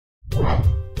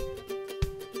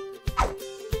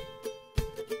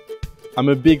I'm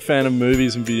a big fan of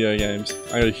movies and video games.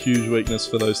 I got a huge weakness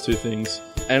for those two things.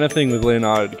 Anything with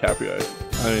Leonardo DiCaprio.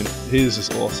 I mean, he's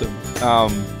just awesome.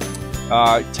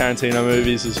 Tarantino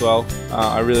movies as well.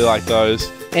 I really like those.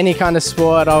 Any kind of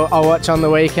sport I'll watch on the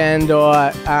weekend,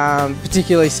 or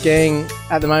particularly skiing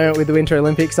at the moment with the Winter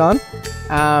Olympics on.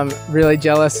 Really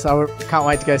jealous. I can't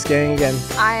wait to go skiing again.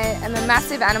 I am a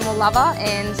massive animal lover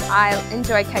and I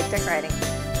enjoy cake decorating.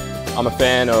 I'm a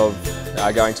fan of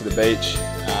going to the beach,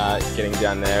 getting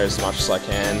down there as much as I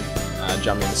can.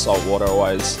 Jumping in the salt water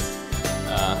always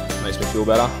makes me feel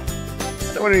better.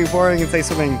 I don't want to be boring and say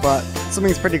swimming, but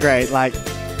swimming's pretty great. Like,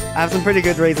 I have some pretty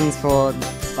good reasons for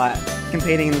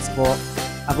competing in the sport.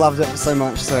 I've loved it for so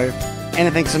much, so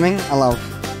anything swimming, I love.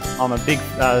 I'm a big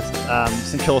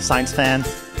St Kilda Saints fan,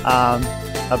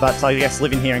 but I guess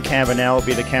living here in Canberra now will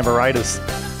be the Canberra Raiders.